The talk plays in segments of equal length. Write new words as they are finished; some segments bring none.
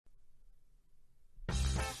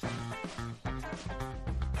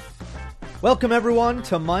Welcome, everyone,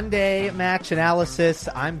 to Monday Match Analysis.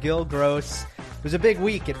 I'm Gil Gross. It was a big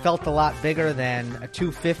week. It felt a lot bigger than a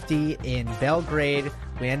 250 in Belgrade.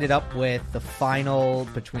 We ended up with the final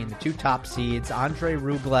between the two top seeds. Andrei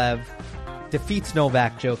Rublev defeats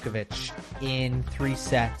Novak Djokovic in 3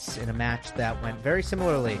 sets in a match that went very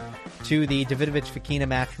similarly to the Davidovich-Fokina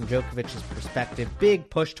match from Djokovic's perspective. Big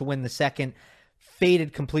push to win the second,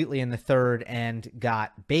 faded completely in the third, and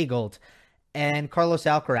got bageled. And Carlos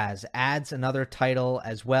Alcaraz adds another title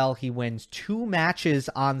as well. He wins 2 matches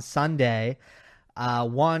on Sunday,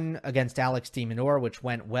 one against Alex de Minaur, which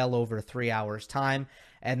went well over 3 hours' time.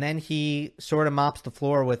 And then he sort of mops the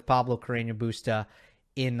floor with Pablo Carreño Busta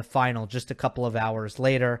in the final just a couple of hours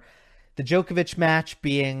later. The Djokovic match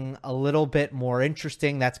being a little bit more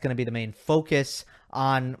interesting. That's going to be the main focus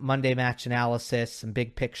on Monday Match Analysis, some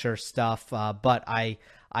big picture stuff. But I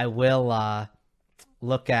will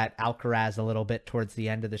look at Alcaraz a little bit towards the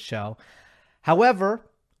end of the show. However,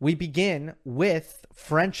 we begin with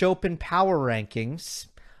French Open Power Rankings,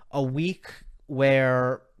 a week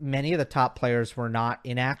where many of the top players were not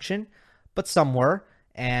in action, but some were.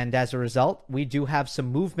 And as a result, we do have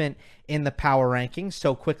some movement in the power rankings.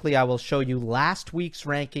 So quickly, I will show you last week's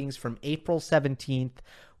rankings from April 17th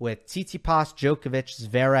with Tsitsipas, Djokovic,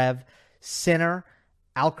 Zverev, Sinner,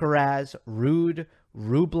 Alcaraz, Ruud,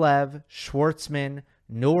 Rublev, Schwartzman,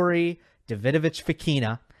 Norrie,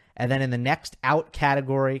 Davidovich-Fokina, and then in the next out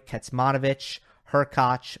category, Kecmanovic,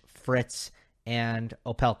 Hurkacz, Fritz, and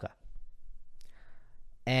Opelka.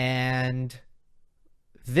 And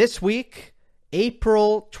this week,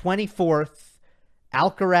 April 24th,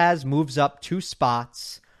 Alcaraz moves up 2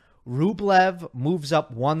 spots, Rublev moves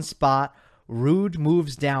up 1 spot, Ruud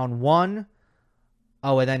moves down 1.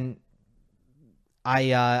 Oh, and then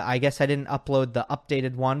I guess I didn't upload the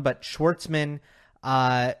updated one, but Schwartzman,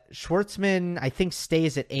 I think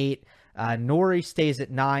stays at 8. Norrie stays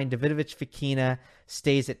at 9. Davidovich-Fokina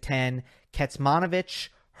stays at 10. Kecmanovic,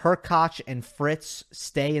 Hurkacz, and Fritz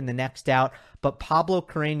stay in the next out, but Pablo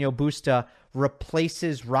Carreño Busta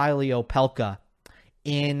replaces Riley Opelka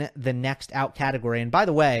in the next out category. And by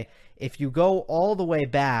the way, if you go all the way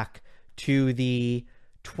back to the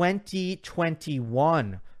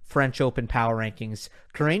 2021 French Open Power Rankings,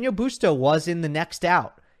 Carreño Busta was in the next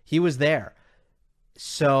out. He was there.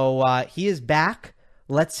 So he is back.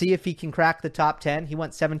 Let's see if he can crack the top 10. He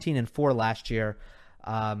went 17-4 last year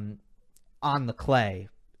on the clay.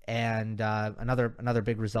 And another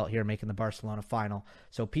big result here, making the Barcelona final.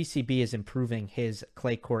 So PCB is improving his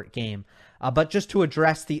clay court game. But just to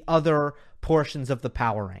address the other portions of the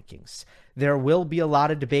power rankings, there will be a lot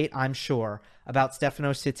of debate, I'm sure, about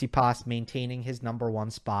Stefanos Tsitsipas maintaining his number 1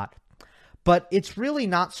 spot. But it's really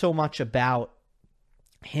not so much about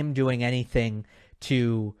him doing anything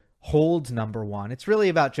to hold number 1. It's really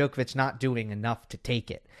about Djokovic not doing enough to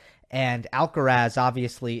take it. And Alcaraz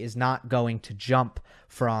obviously is not going to jump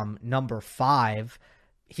from number 5.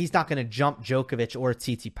 He's not going to jump Djokovic or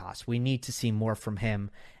Tsitsipas. We need to see more from him.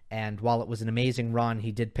 And while it was an amazing run,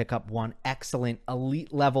 he did pick up one excellent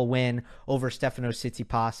elite level win over Stefanos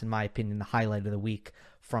Tsitsipas, in my opinion, the highlight of the week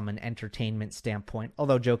from an entertainment standpoint,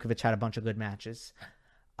 although Djokovic had a bunch of good matches.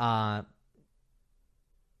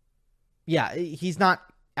 He's not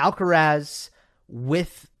Alcaraz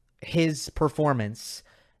with his performance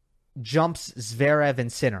jumps Zverev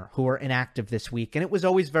and Sinner, who are inactive this week. And it was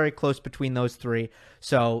always very close between those 3.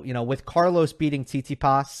 So, with Carlos beating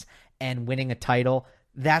Tsitsipas and winning a title,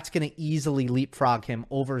 that's going to easily leapfrog him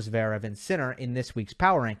over Zverev and Sinner in this week's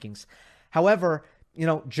power rankings. However,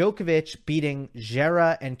 Djokovic beating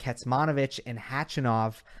Gera and Kecmanovic and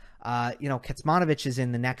Khachanov, Kecmanovic is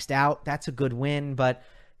in the next out. That's a good win, but,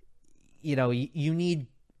 you need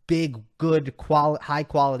big, good,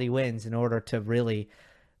 high-quality wins in order to really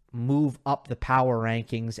move up the power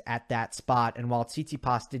rankings at that spot. And while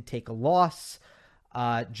Tsitsipas did take a loss,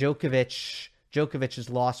 Djokovic's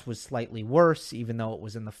loss was slightly worse, even though it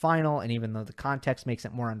was in the final and even though the context makes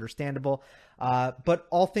it more understandable. But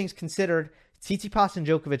all things considered, Tsitsipas and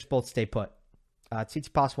Djokovic both stay put.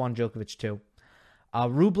 Tsitsipas 1, Djokovic 2.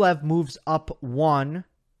 Rublev moves up 1.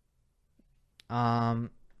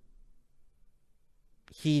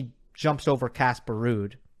 He jumps over Casper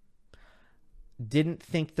Ruud. Didn't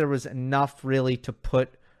think there was enough really to put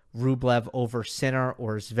Rublev over Sinner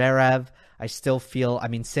or Zverev. I still feel,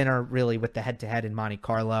 Sinner really with the head-to-head in Monte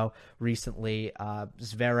Carlo recently.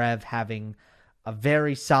 Zverev having a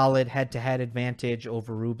very solid head-to-head advantage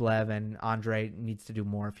over Rublev, and Andre needs to do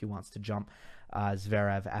more if he wants to jump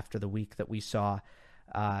Zverev after the week that we saw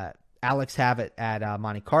Alex have it at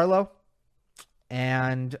Monte Carlo.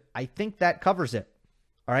 And I think that covers it.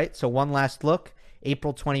 All right, so one last look.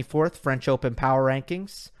 April 24th, French Open Power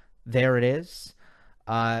Rankings. There it is.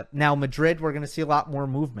 Now, Madrid, we're going to see a lot more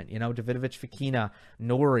movement. Davidovich Fokina,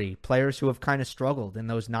 Norrie, players who have kind of struggled in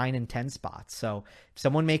those 9 and 10 spots. So if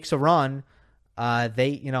someone makes a run,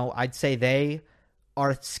 I'd say they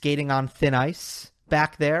are skating on thin ice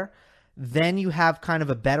back there. Then you have kind of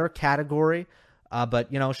a better category.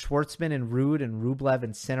 But Schwartzman and Ruud and Rublev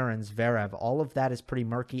and Sinner and Zverev, all of that is pretty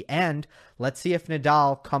murky. And let's see if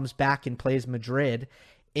Nadal comes back and plays Madrid.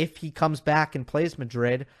 If he comes back and plays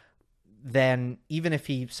Madrid, then even if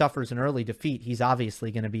he suffers an early defeat, he's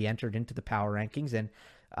obviously going to be entered into the power rankings, and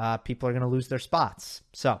people are going to lose their spots.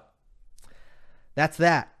 So that's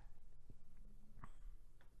that.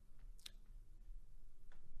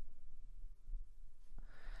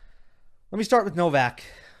 Let me start with Novak.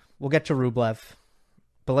 We'll get to Rublev.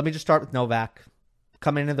 But let me just start with Novak.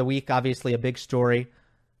 Coming into the week, obviously a big story.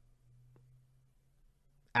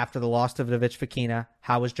 After the loss to Davidovich Fokina,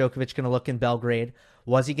 how was Djokovic going to look in Belgrade?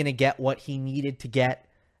 Was he going to get what he needed to get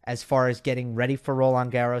as far as getting ready for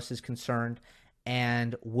Roland Garros is concerned?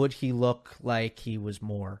 And would he look like he was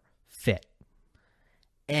more fit?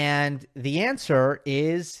 And the answer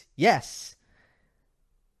is yes.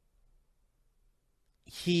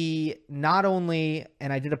 He not only,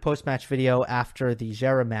 and I did a post-match video after the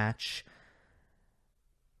Gera match,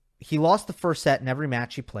 he lost the first set in every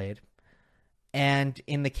match he played. And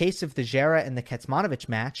in the case of the Gera and the Kecmanovic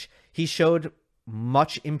match, he showed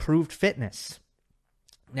much improved fitness.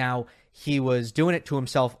 Now, he was doing it to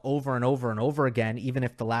himself over and over and over again, even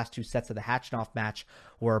if the last 2 sets of the Khachanov match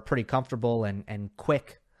were pretty comfortable and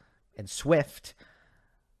quick and swift.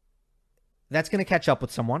 That's going to catch up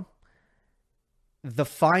with someone. The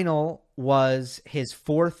final was his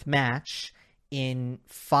 4th match in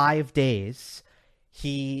 5 days.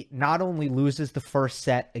 He not only loses the first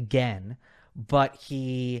set again, but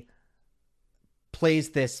he plays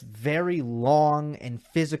this very long and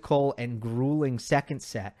physical and grueling second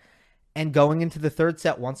set. And going into the third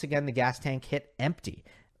set, once again, the gas tank hit empty,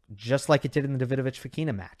 just like it did in the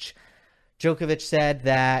Davidovich-Fokina match. Djokovic said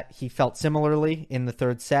that he felt similarly in the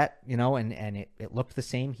third set, and it looked the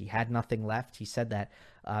same. He had nothing left. He said that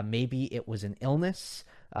maybe it was an illness,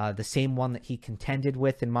 the same one that he contended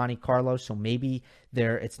with in Monte Carlo. So maybe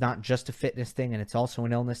it's not just a fitness thing and it's also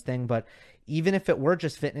an illness thing. But even if it were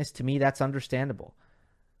just fitness, to me, that's understandable.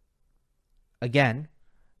 Again,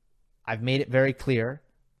 I've made it very clear.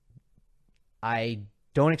 I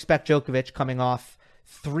don't expect Djokovic coming off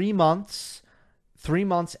 3 months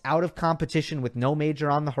out of competition with no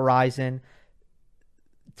major on the horizon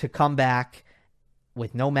to come back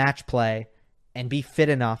with no match play and be fit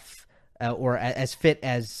enough or as fit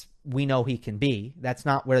as we know he can be. That's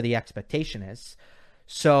not where the expectation is.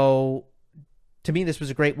 So to me, this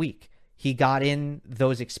was a great week. He got in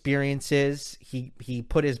those experiences. He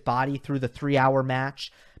put his body through the 3-hour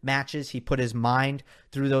matches. He put his mind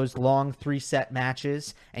through those long 3-set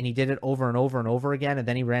matches, and he did it over and over and over again, and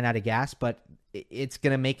then he ran out of gas. But it's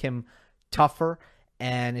going to make him tougher,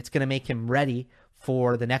 and it's going to make him ready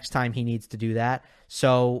for the next time he needs to do that.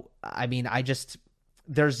 So, I mean,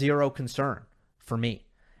 there's zero concern for me.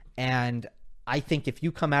 And I think if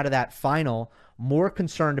you come out of that final more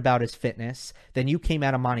concerned about his fitness than you came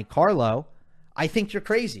out of Monte Carlo, I think you're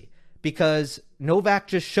crazy, because Novak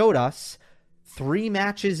just showed us 3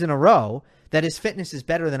 matches in a row that his fitness is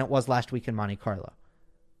better than it was last week in Monte Carlo.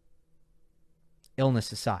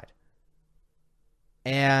 Illness aside.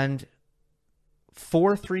 And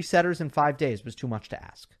 4 3-setters in 5 days was too much to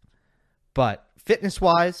ask. But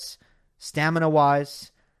fitness-wise,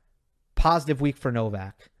 stamina-wise, positive week for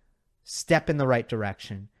Novak. Step in the right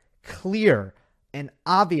direction. Clear and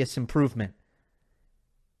obvious improvement.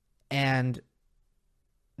 And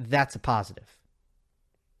that's a positive.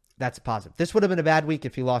 That's a positive. This would have been a bad week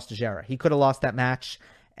if he lost to Gera. He could have lost that match,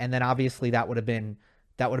 and then obviously that would have been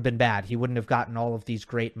bad. He wouldn't have gotten all of these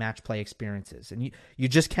great match play experiences. And you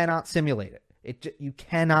just cannot simulate it. You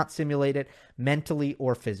cannot simulate it mentally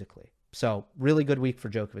or physically. So really good week for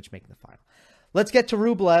Djokovic making the final. Let's get to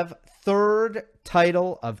Rublev, 3rd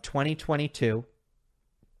title of 2022.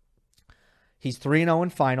 He's 3-0 in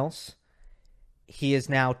finals. He is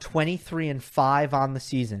now 23-5 on the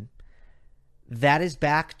season. That is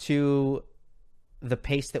back to the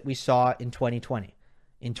pace that we saw in 2020.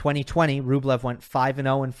 In 2020, Rublev went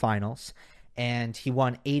 5-0 in finals, and he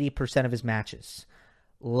won 80% of his matches.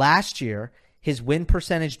 Last year, his win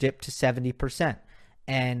percentage dipped to 70%.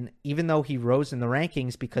 And even though he rose in the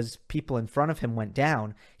rankings because people in front of him went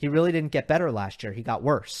down, he really didn't get better last year. He got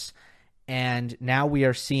worse. And now we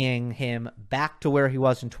are seeing him back to where he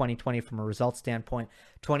was in 2020 from a result standpoint,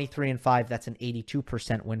 23-5, that's an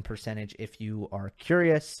 82% win percentage if you are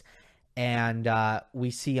curious. And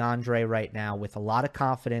we see Andre right now with a lot of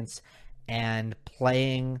confidence and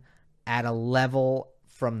playing at a level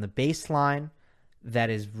from the baseline that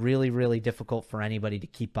is really, really difficult for anybody to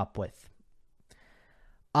keep up with.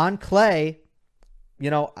 On clay,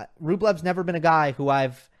 Rublev's never been a guy who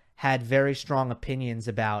I've had very strong opinions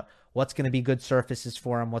about what's going to be good surfaces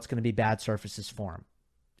for him, what's going to be bad surfaces for him.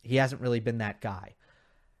 He hasn't really been that guy.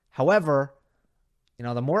 However,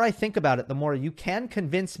 the more I think about it, the more you can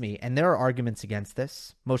convince me, and there are arguments against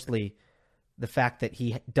this, mostly the fact that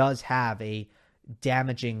he does have a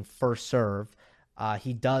damaging first serve.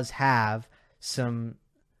 He does have some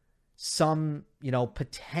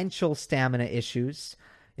potential stamina issues.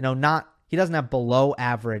 He doesn't have below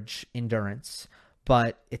average endurance,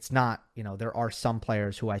 but it's not, there are some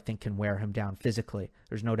players who I think can wear him down physically.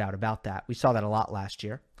 There's no doubt about that. We saw that a lot last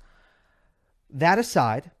year. That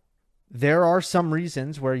aside, there are some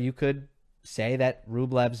reasons where you could say that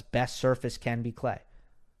Rublev's best surface can be clay.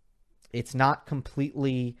 It's not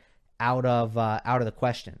completely out of the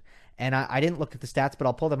question. And I didn't look at the stats, but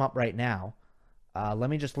I'll pull them up right now. Let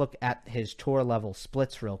me just look at his tour level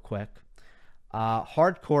splits real quick.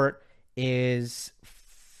 Hard court is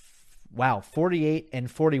 48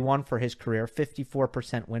 and 41 for his career,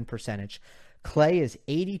 54% win percentage. Clay is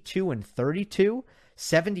 82 and 32.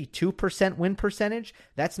 72% win percentage.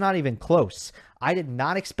 That's not even close. I did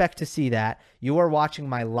not expect to see that. You are watching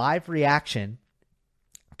my live reaction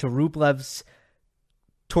to Rublev's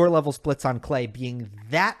tour level splits on clay being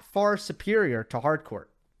that far superior to hard court.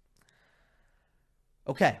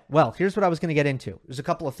 Okay, well, here's what I was going to get into. There's a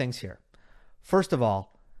couple of things here. First of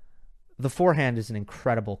all, the forehand is an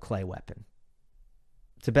incredible clay weapon.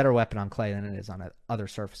 It's a better weapon on clay than it is on other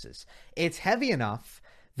surfaces. It's heavy enough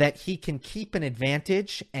that he can keep an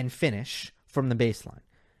advantage and finish from the baseline.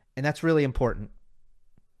 And that's really important.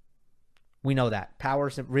 We know that. Power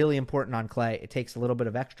is really important on clay. It takes a little bit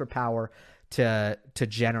of extra power to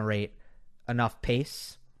generate enough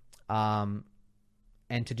pace and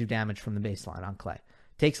to do damage from the baseline on clay.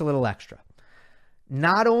 Takes a little extra.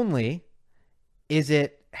 Not only is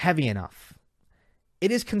it heavy enough,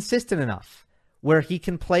 it is consistent enough where he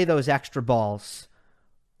can play those extra balls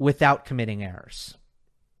without committing errors.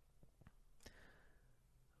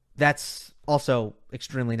 That's also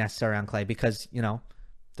extremely necessary on clay because,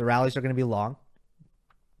 the rallies are going to be long.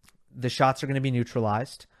 The shots are going to be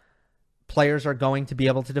neutralized. Players are going to be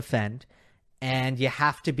able to defend. And you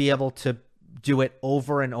have to be able to do it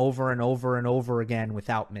over and over and over and over again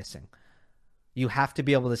without missing. You have to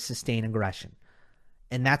be able to sustain aggression.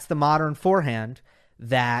 And that's the modern forehand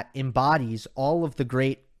that embodies all of the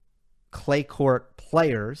great clay court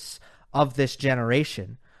players of this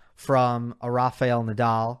generation, from a Rafael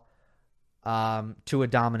Nadal to a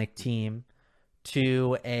Dominic Thiem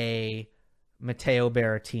to a Matteo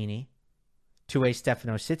Berrettini to a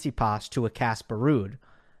Stefano Tsitsipas to a Casper Ruud.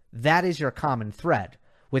 That is your common thread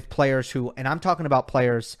with players who, and I'm talking about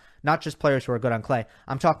players, not just players who are good on clay.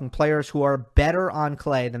 I'm talking players who are better on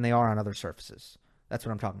clay than they are on other surfaces. That's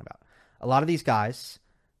what I'm talking about. A lot of these guys,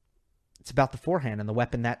 it's about the forehand and the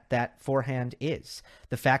weapon that forehand is.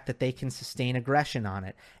 The fact that they can sustain aggression on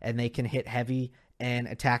it and they can hit heavy and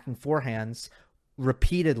attacking forehands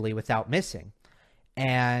repeatedly without missing.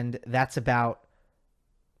 And that's about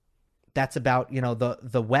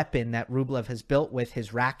the weapon that Rublev has built with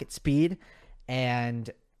his racket speed and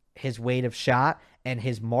his weight of shot and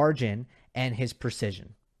his margin and his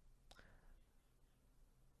precision.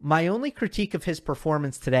 My only critique of his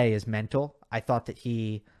performance today is mental. I thought that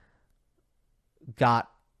he got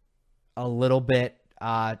a little bit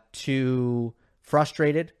too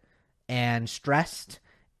frustrated and stressed,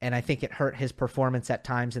 and I think it hurt his performance at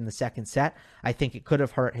times in the second set. I think it could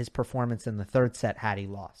have hurt his performance in the third set had he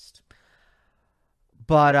lost.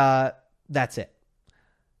 But that's it.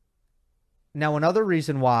 Now, another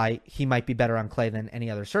reason why he might be better on clay than any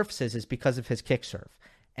other surfaces is because of his kick serve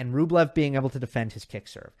and Rublev being able to defend his kick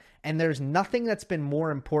serve. And there's nothing that's been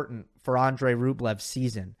more important for Andrei Rublev's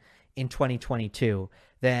season in 2022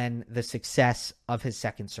 than the success of his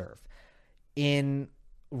second serve. In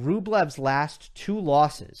Rublev's last two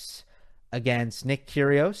losses against Nick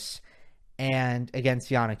Kyrgios and against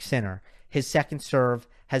Jannik Sinner, his second serve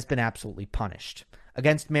has been absolutely punished.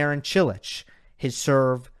 Against Marin Cilic, his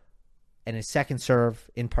serve, and his second serve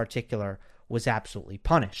in particular, was absolutely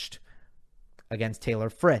punished. Against Taylor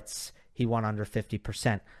Fritz, he won under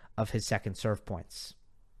 50% of his second serve points.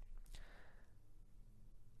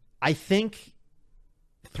 I think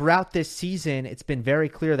throughout this season, it's been very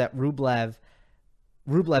clear that Rublev's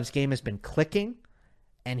game has been clicking,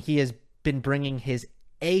 and he has been bringing his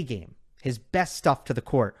A game, his best stuff to the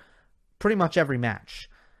court pretty much every match.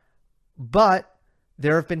 But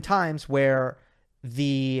there have been times where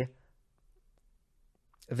the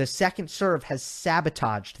second serve has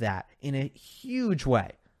sabotaged that in a huge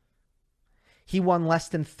way. He won less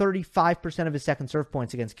than 35% of his second serve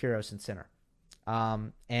points against Kyrgios and Sinner.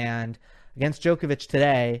 And against Djokovic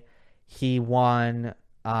today, he won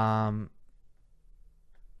in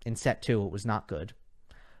set 2. It was not good,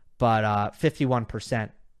 but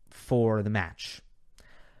 51% for the match.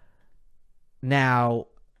 Now,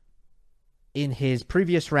 in his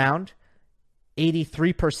previous round,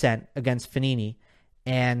 83% against Fognini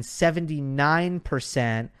and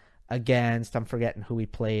 79% against, I'm forgetting who he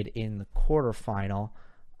played in the quarterfinal,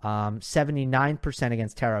 79%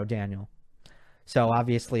 against Taro Daniel. So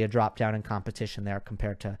obviously a drop down in competition there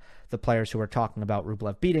compared to the players who we're talking about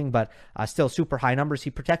Rublev beating, but still super high numbers.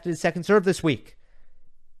 He protected his second serve this week.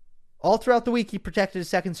 All throughout the week, he protected his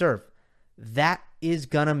second serve. That is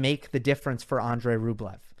going to make the difference for Andrei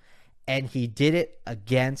Rublev. And he did it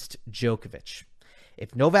against Djokovic.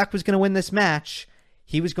 If Novak was going to win this match,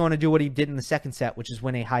 he was going to do what he did in the second set, which is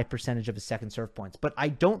win a high percentage of his second serve points. But I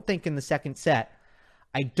don't think in the second set,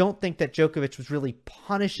 I don't think that Djokovic was really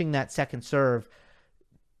punishing that second serve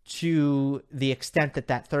to the extent that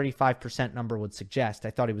that 35% number would suggest. I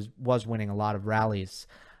thought he was winning a lot of rallies.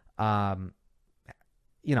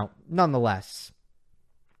 Nonetheless,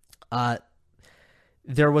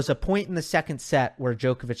 there was a point in the second set where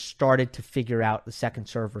Djokovic started to figure out the second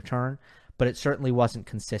serve return, but it certainly wasn't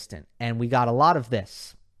consistent. And we got a lot of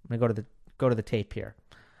this. I'm going to go to the tape here.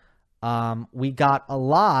 We got a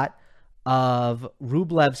lot of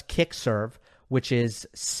Rublev's kick serve, which is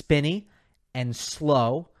spinny and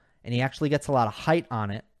slow, and he actually gets a lot of height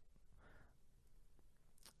on it.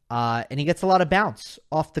 And he gets a lot of bounce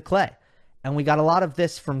off the clay. And we got a lot of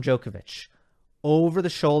this from Djokovic. Over the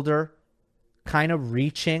shoulder, kind of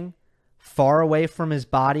reaching, far away from his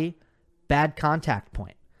body, bad contact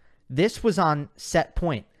point. This was on set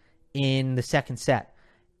point in the second set.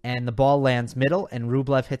 And the ball lands middle, and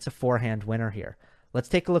Rublev hits a forehand winner here. Let's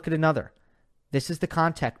take a look at another. This is the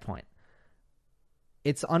contact point.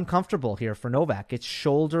 It's uncomfortable here for Novak. It's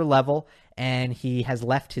shoulder level, and he has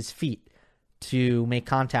left his feet to make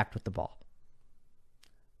contact with the ball.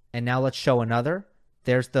 And now let's show another.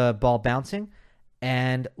 There's the ball bouncing.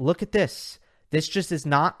 And look at this. This just is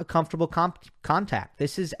not a comfortable contact.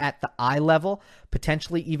 This is at the eye level,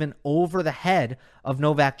 potentially even over the head of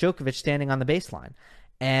Novak Djokovic standing on the baseline.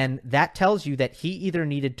 And that tells you that he either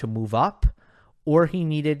needed to move up or he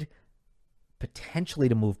needed potentially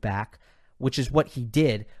to move back, which is what he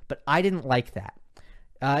did. But I didn't like that.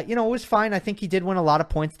 It was fine. I think he did win a lot of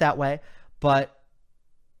points that way. But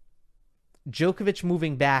Djokovic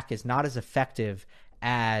moving back is not as effective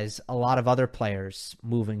as a lot of other players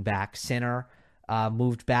moving back. Sinner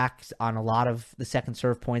moved back on a lot of the second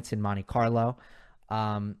serve points in Monte Carlo.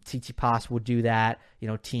 Tsitsipas would do that.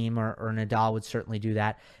 Thiem or Nadal would certainly do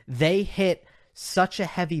that. They hit such a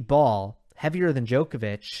heavy ball, heavier than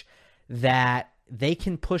Djokovic, that they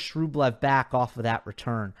can push Rublev back off of that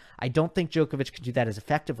return. I don't think Djokovic can do that as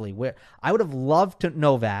effectively. I would have loved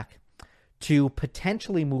Novak to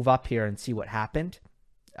potentially move up here and see what happened,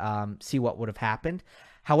 see what would have happened.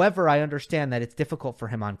 However, I understand that it's difficult for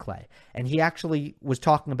him on clay. And he actually was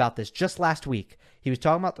talking about this just last week. He was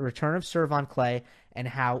talking about the return of serve on clay and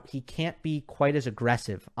how he can't be quite as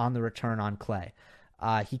aggressive on the return on clay.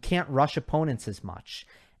 He can't rush opponents as much.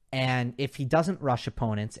 And if he doesn't rush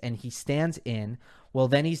opponents and he stands in, well,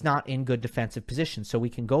 then he's not in good defensive position. So we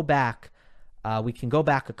can go back a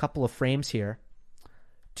couple of frames here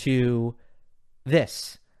to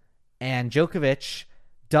this. And Djokovic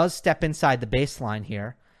does step inside the baseline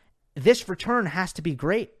here. This return has to be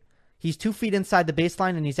great. He's 2 feet inside the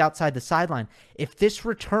baseline and he's outside the sideline. If this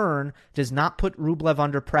return does not put Rublev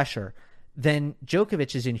under pressure, then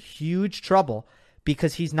Djokovic is in huge trouble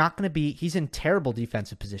because he's in terrible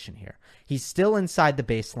defensive position here. He's still inside the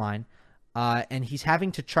baseline and he's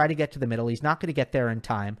having to try to get to the middle. He's not going to get there in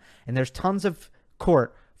time. And there's tons of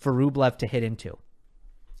court for Rublev to hit into.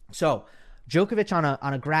 So Djokovic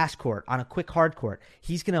on a grass court, on a quick hard court,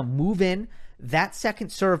 he's going to move in. That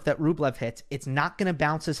second serve that Rublev hits, it's not going to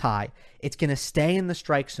bounce as high. It's going to stay in the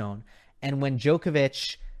strike zone. And when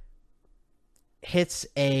Djokovic hits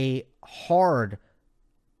a hard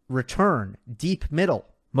return, deep middle,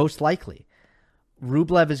 most likely,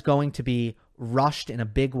 Rublev is going to be rushed in a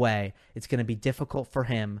big way. It's going to be difficult for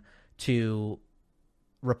him to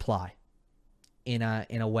reply in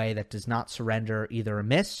a way that does not surrender either a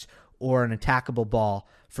miss or an attackable ball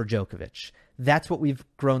for Djokovic. That's what we've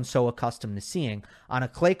grown so accustomed to seeing. On a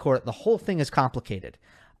clay court, the whole thing is complicated.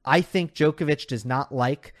 I think Djokovic does not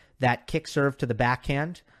like that kick serve to the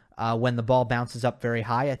backhand when the ball bounces up very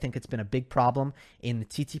high. I think it's been a big problem in the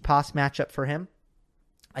Tsitsipas matchup for him.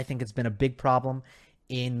 I think it's been a big problem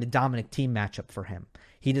in the Dominic Thiem matchup for him.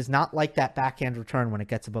 He does not like that backhand return when it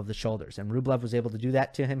gets above the shoulders, and Rublev was able to do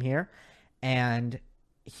that to him here. And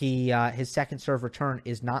his second serve return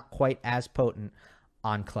is not quite as potent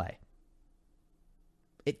on clay.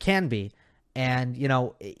 It can be, and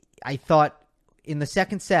I thought in the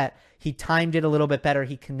second set he timed it a little bit better.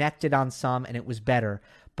 He connected on some, and it was better,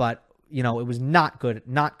 but it was not good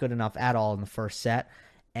enough at all in the first set,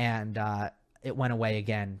 and it went away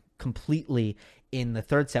again completely in the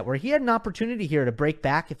third set, where he had an opportunity here to break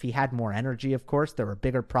back if he had more energy. Of course, there were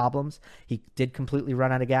bigger problems. He did completely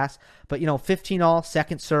run out of gas, but 15-all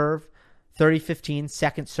second serve, 30-15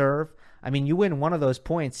 second serve. I mean, you win one of those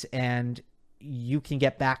points and you can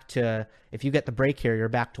get back to, if you get the break here, you're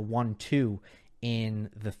back to 1-2 in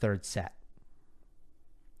the third set.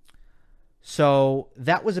 So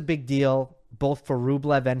that was a big deal, both for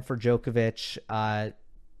Rublev and for Djokovic.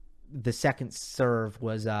 The second serve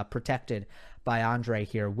was protected by Andre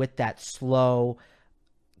here with that slow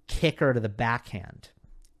kicker to the backhand.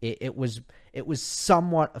 It was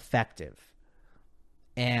somewhat effective.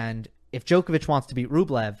 And if Djokovic wants to beat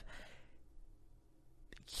Rublev,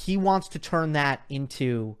 he wants to turn that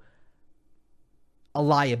into a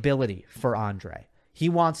liability for Andre. He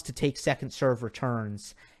wants to take second serve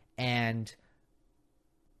returns and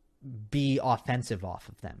be offensive off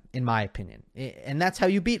of them, in my opinion. And that's how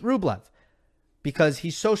you beat Rublev, because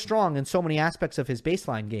he's so strong in so many aspects of his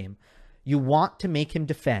baseline game. You want to make him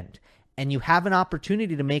defend, and you have an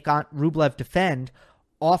opportunity to make Rublev defend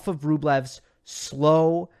off of Rublev's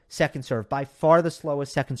slow second serve, by far the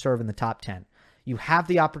slowest second serve in the top 10. You have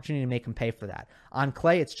the opportunity to make him pay for that. On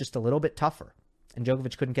clay, it's just a little bit tougher, and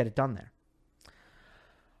Djokovic couldn't get it done there.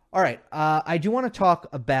 All right, I do want to talk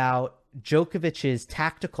about Djokovic's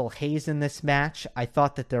tactical haze in this match. I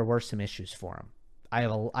thought that there were some issues for him.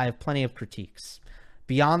 I have plenty of critiques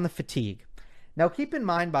beyond the fatigue. Now, keep in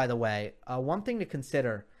mind, by the way, one thing to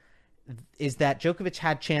consider is that Djokovic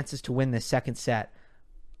had chances to win this second set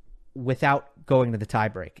without going to the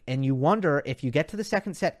tiebreak. And you wonder, if you get to the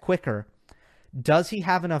second set quicker, does he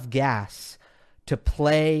have enough gas to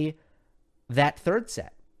play that third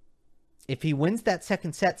set? If he wins that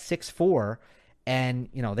second set 6-4, and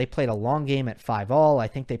they played a long game at 5-all, I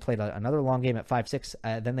think they played another long game at 5-6,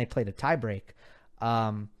 then they played a tiebreak.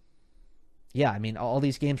 Yeah, I mean, all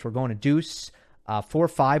these games were going to deuce.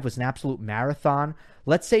 4-5 was an absolute marathon.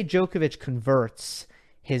 Let's say Djokovic converts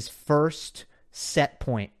his first set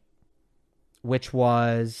point, which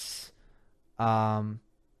was, I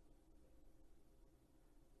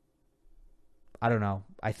don't know.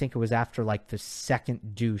 I think it was after like the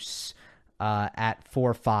second deuce at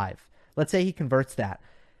 4-5. Let's say he converts that.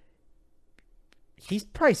 He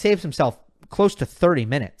probably saves himself close to 30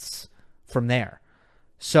 minutes from there.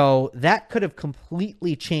 So that could have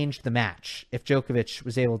completely changed the match if Djokovic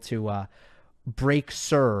was able to break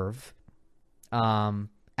serve at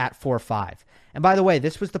 4-5. And by the way,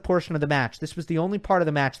 this was the portion of the match. This was the only part of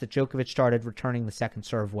the match that Djokovic started returning the second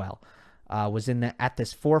serve well. Was at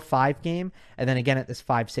this 4-5 game, and then again at this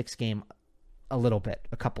 5-6 game a little bit,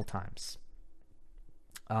 a couple times.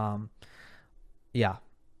 Yeah.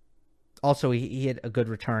 Also, he had a good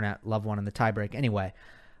return at Love 1 in the tiebreak. Anyway,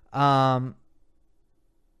 yeah,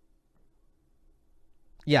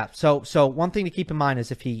 so one thing to keep in mind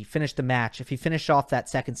is if he finished the match, if he finished off that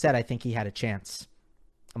second set, I think he had a chance,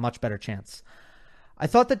 a much better chance. I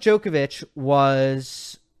thought that Djokovic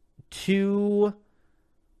was too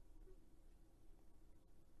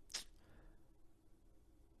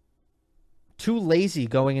lazy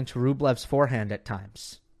going into Rublev's forehand at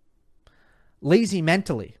times. Lazy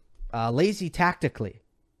mentally, lazy tactically.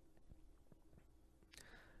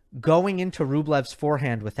 Going into Rublev's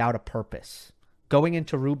forehand without a purpose. Going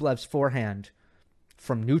into Rublev's forehand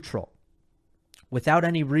from neutral without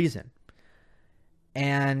any reason.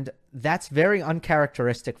 And that's very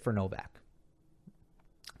uncharacteristic for Novak.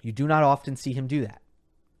 You do not often see him do that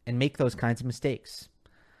and make those kinds of mistakes.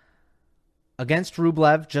 Against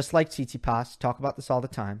Rublev, just like Tsitsipas, talk about this all the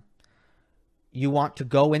time, you want to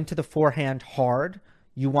go into the forehand hard.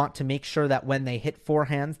 You want to make sure that when they hit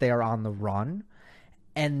forehands, they are on the run.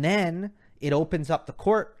 And then it opens up the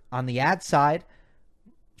court on the ad side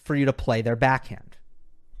for you to play their backhand.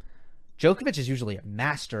 Djokovic is usually a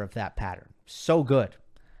master of that pattern. So good.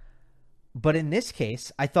 But in this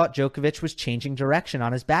case, I thought Djokovic was changing direction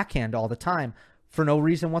on his backhand all the time for no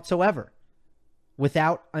reason whatsoever,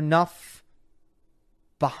 without enough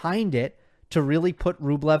behind it to really put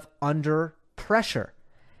Rublev under pressure.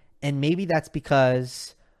 And maybe that's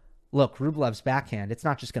because, look, Rublev's backhand, it's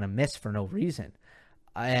not just going to miss for no reason.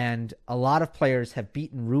 And a lot of players have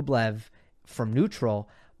beaten Rublev from neutral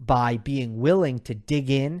by being willing to dig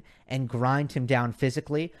in and grind him down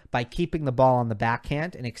physically by keeping the ball on the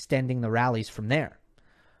backhand and extending the rallies from there.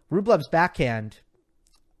 Rublev's backhand,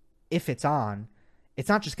 if it's on, it's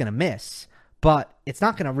not just going to miss, but it's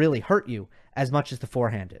not going to really hurt you as much as the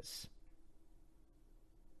forehand is.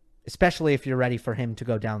 Especially if you're ready for him to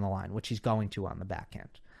go down the line, which he's going to on the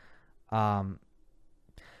backhand.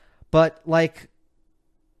 But like,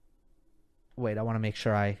 wait, I want to make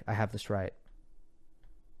sure I have this right.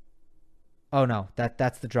 Oh no,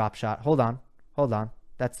 that's the drop shot. Hold on.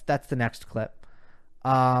 That's the next clip.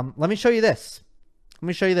 Let me show you this.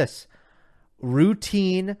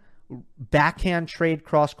 Routine backhand trade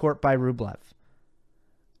cross court by Rublev.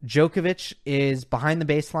 Djokovic is behind the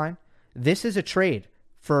baseline. This is a trade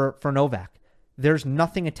for Novak. There's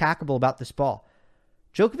nothing attackable about this ball.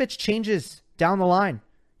 Djokovic changes down the line.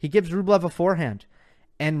 He gives Rublev a forehand.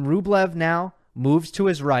 And Rublev now moves to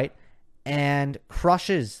his right and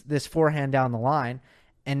crushes this forehand down the line.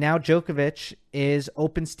 And now Djokovic is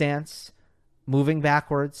open stance, moving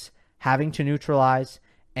backwards, having to neutralize,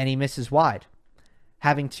 and he misses wide,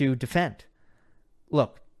 having to defend.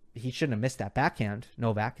 Look, he shouldn't have missed that backhand,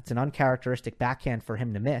 Novak. It's an uncharacteristic backhand for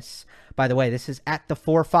him to miss. By the way, this is at the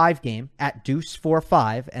 4-5 game, at deuce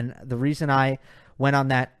 4-5. And the reason I went on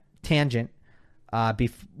that tangent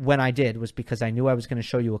when I did was because I knew I was going to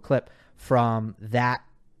show you a clip from that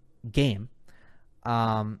game.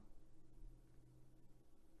 Why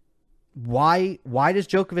does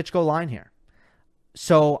Djokovic go line here?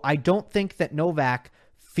 So I don't think that Novak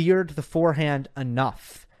feared the forehand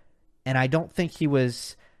enough, and I don't think he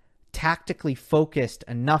was tactically focused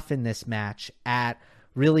enough in this match at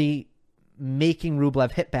really making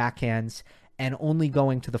Rublev hit backhands and only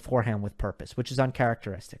going to the forehand with purpose, which is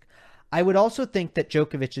uncharacteristic. I would also think that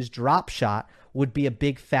Djokovic's drop shot would be a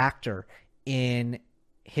big factor in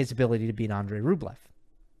his ability to beat Andrei Rublev.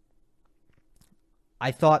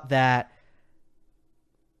 I thought that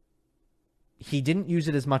he didn't use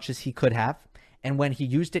it as much as he could have, and when he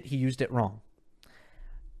used it wrong.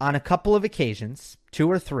 On a couple of occasions, 2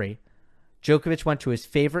 or 3, Djokovic went to his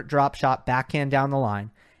favorite drop shot, backhand down the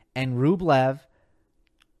line, and Rublev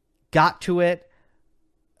got to it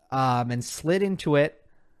and slid into it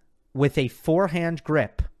with a forehand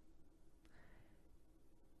grip.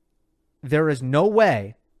 There is no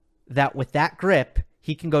way that with that grip,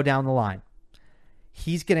 he can go down the line.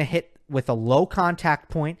 He's going to hit with a low contact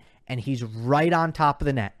point, and he's right on top of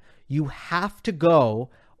the net. You have to go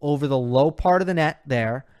over the low part of the net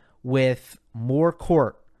there with more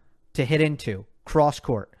court to hit into, cross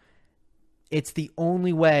court. It's the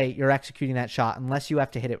only way you're executing that shot, unless you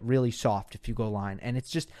have to hit it really soft if you go line. And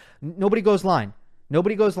it's just, nobody goes line.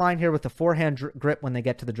 Nobody goes line here with a forehand grip when they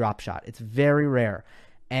get to the drop shot. It's very rare.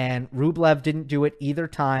 And Rublev didn't do it either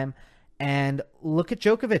time. And look at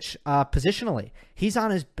Djokovic positionally. He's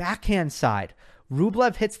on his backhand side.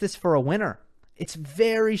 Rublev hits this for a winner. It's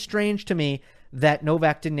very strange to me that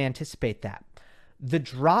Novak didn't anticipate that. The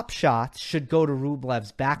drop shots should go to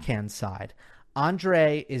Rublev's backhand side.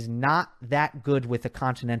 Andre is not that good with a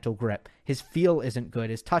continental grip. His feel isn't good.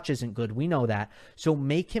 His touch isn't good. We know that. So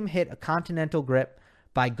make him hit a continental grip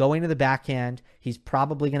by going to the backhand. He's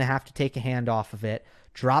probably going to have to take a hand off of it,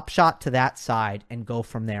 drop shot to that side, and go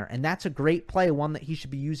from there. And that's a great play, one that he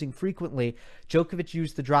should be using frequently. Djokovic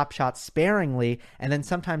used the drop shot sparingly, and then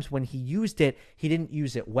sometimes when he used it, he didn't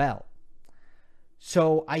use it well.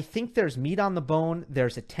 So I think there's meat on the bone.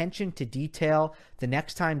 There's attention to detail. The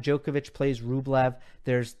next time Djokovic plays Rublev,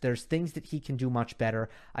 there's things that he can do much better.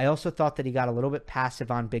 I also thought that he got a little bit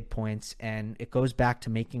passive on big points, and it goes back to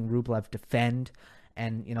making Rublev defend.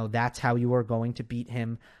 And, you know, that's how you are going to beat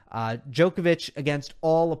him. Djokovic, against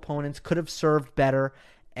all opponents, could have served better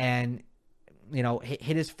and, you know,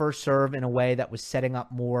 hit his first serve in a way that was setting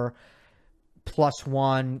up more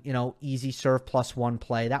 +1, you know, easy serve +1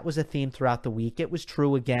 play. That was a theme throughout the week. It was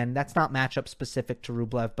true again. That's not matchup specific to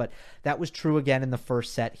Rublev, but that was true again in the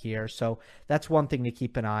first set here. So that's one thing to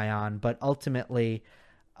keep an eye on. But ultimately,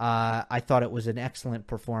 I thought it was an excellent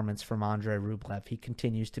performance from Andrei Rublev. He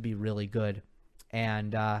continues to be really good.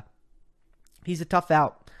 And he's a tough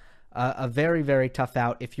out, a very, very tough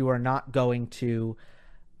out if you are not going to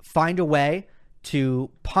find a way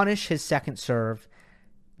to punish his second serve,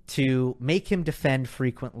 to make him defend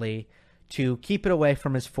frequently, to keep it away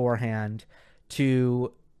from his forehand,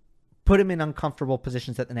 to put him in uncomfortable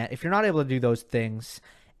positions at the net. If you're not able to do those things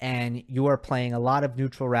and you are playing a lot of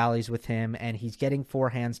neutral rallies with him and he's getting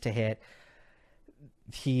forehands to hit,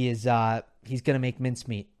 he's going to make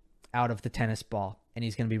mincemeat out of the tennis ball, and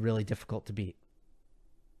he's going to be really difficult to beat.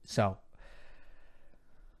 So,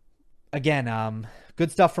 again,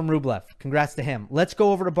 good stuff from Rublev. Congrats to him. Let's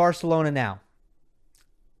go over to Barcelona now.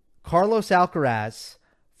 Carlos Alcaraz,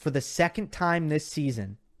 for the second time this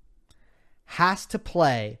season, has to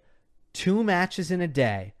play 2 matches in a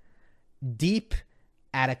day deep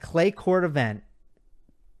at a clay court event,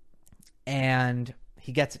 and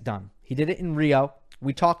he gets it done. He did it in Rio.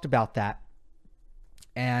 We talked about that,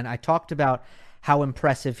 and I talked about how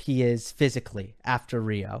impressive he is physically after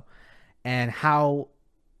Rio and how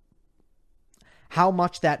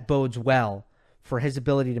much that bodes well for his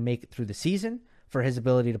ability to make it through the season, for his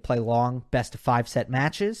ability to play long best-of-5 set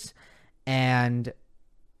matches, and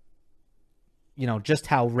just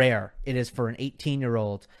how rare it is for an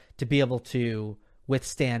 18-year-old to be able to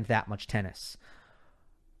withstand that much tennis.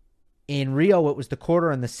 In Rio, it was the quarter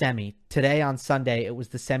and the semi. Today, on Sunday, it was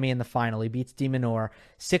the semi and the final. He beats de Minaur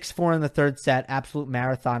 6-4 in the third set, absolute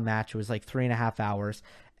marathon match. It was like 3.5 hours.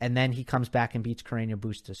 And then he comes back and beats Carreño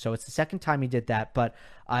Busta. So it's the second time he did that. But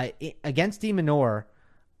against de Minaur,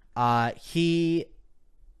 he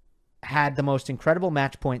had the most incredible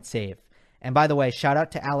match point save. And by the way, shout out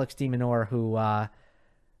to Alex de Minaur, who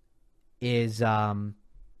is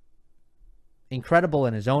incredible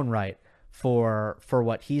in his own right for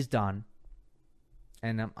what he's done.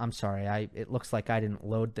 And I'm sorry, it looks like I didn't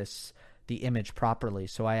load the image properly,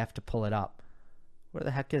 so I have to pull it up. Where the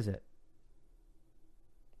heck is it?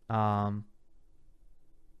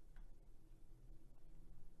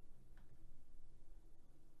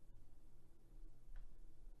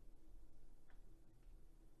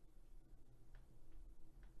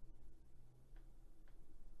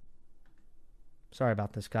 Sorry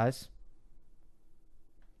about this, guys.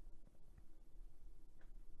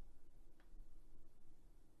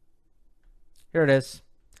 Here it is.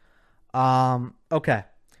 Okay.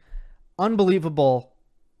 Unbelievable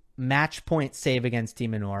match point save against de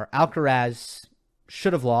Minaur. Alcaraz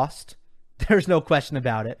should have lost. There's no question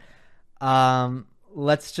about it.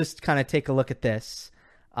 Let's just kind of take a look at this.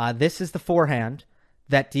 This is the forehand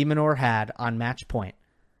that de Minaur had on match point.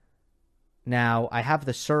 Now, I have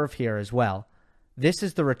the serve here as well. This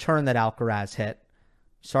is the return that Alcaraz hit.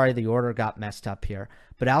 Sorry, the order got messed up here.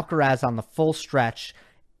 But Alcaraz on the full stretch.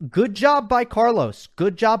 Good job by Carlos.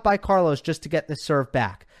 Good job by Carlos just to get the serve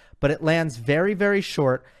back. But it lands very, very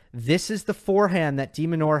short. This is the forehand that de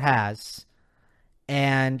Minaur has.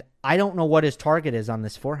 And I don't know what his target is on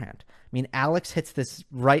this forehand. I mean, Alex hits this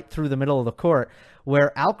right through the middle of the court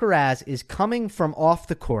where Alcaraz is coming from off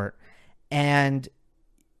the court. And,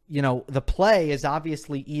 the play is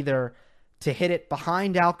obviously either to hit it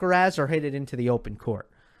behind Alcaraz or hit it into the open court.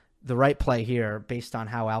 The right play here, based on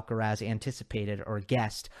how Alcaraz anticipated or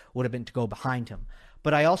guessed, would have been to go behind him.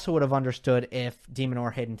 But I also would have understood if de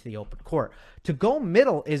Minaur hit into the open court. To go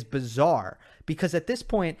middle is bizarre because at this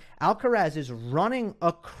point, Alcaraz is running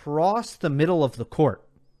across the middle of the court.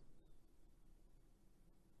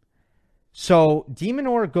 So de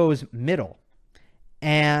Minaur goes middle,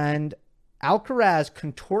 and Alcaraz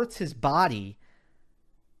contorts his body,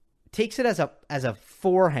 takes it as a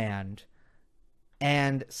forehand,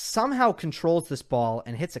 and somehow controls this ball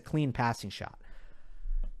and hits a clean passing shot.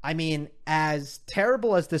 I mean, as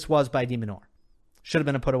terrible as this was by de Minaur, should have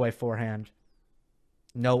been a put-away forehand.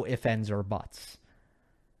 No ifs, ands, or buts.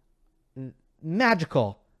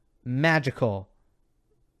 Magical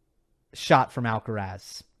shot from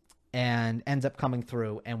Alcaraz, and ends up coming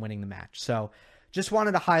through and winning the match. So just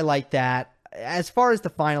wanted to highlight that. As far as the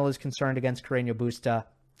final is concerned against Carreño Busta,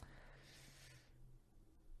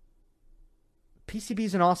 PCB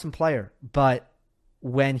is an awesome player, but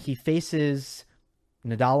when he faces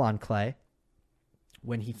Nadal on clay,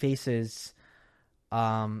 when he faces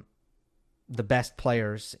the best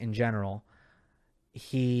players in general,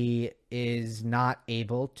 he is not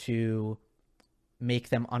able to make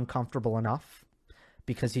them uncomfortable enough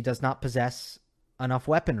because he does not possess enough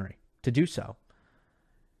weaponry to do so.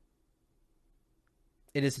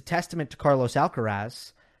 It is a testament to Carlos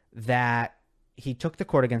Alcaraz that he took the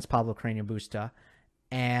court against Pablo Carreño Busta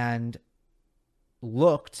and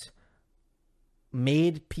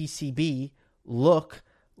made PCB look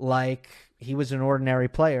like he was an ordinary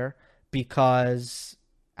player because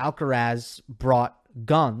Alcaraz brought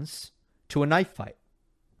guns to a knife fight.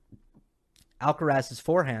 Alcaraz's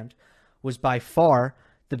forehand was by far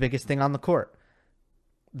the biggest thing on the court.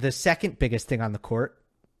 The second biggest thing on the court,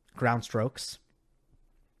 ground strokes,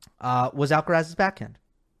 was Alcaraz's backhand.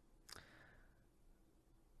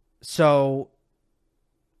 So,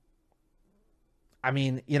 I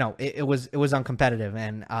mean, it was uncompetitive,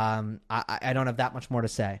 and I don't have that much more to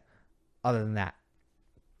say other than that.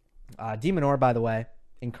 De Minaur, by the way,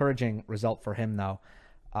 encouraging result for him though.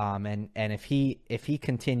 And if he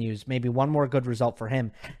continues, maybe one more good result for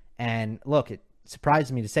him. And look, it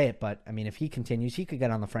surprised me to say it, but I mean, if he continues, he could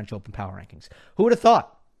get on the French Open power rankings. Who would have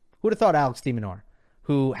thought? Who would have thought Alex de Minaur,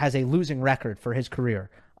 who has a losing record for his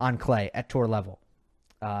career on clay at tour level?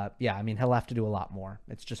 Yeah, I mean, he'll have to do a lot more.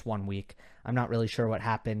 It's just 1 week. I'm not really sure what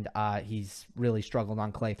happened. He's really struggled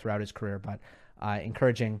on clay throughout his career, but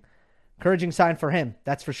encouraging sign for him.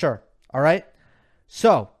 That's for sure. All right.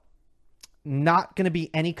 So not going to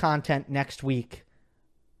be any content next week,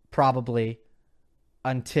 probably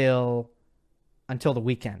until the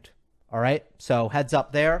weekend. All right. So heads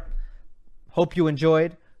up there. Hope you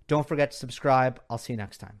enjoyed. Don't forget to subscribe. I'll see you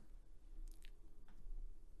next time.